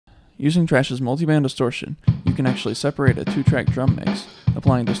Using Trash's Multiband Distortion, you can actually separate a 2-track drum mix,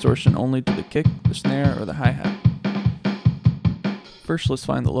 applying distortion only to the kick, the snare, or the hi-hat. First, let's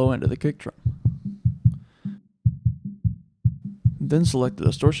find the low end of the kick drum. Then select the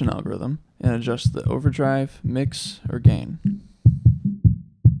distortion algorithm and adjust the overdrive, mix, or gain.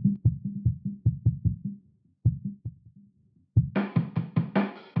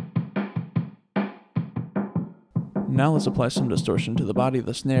 Now let's apply some distortion to the body of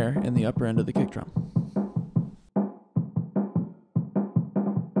the snare and the upper end of the kick drum.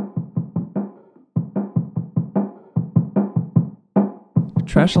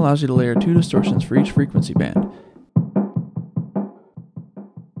 Trash allows you to layer 2 distortions for each frequency band.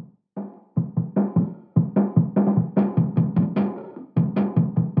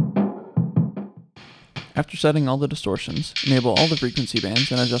 After setting all the distortions, enable all the frequency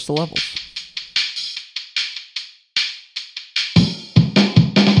bands and adjust the levels.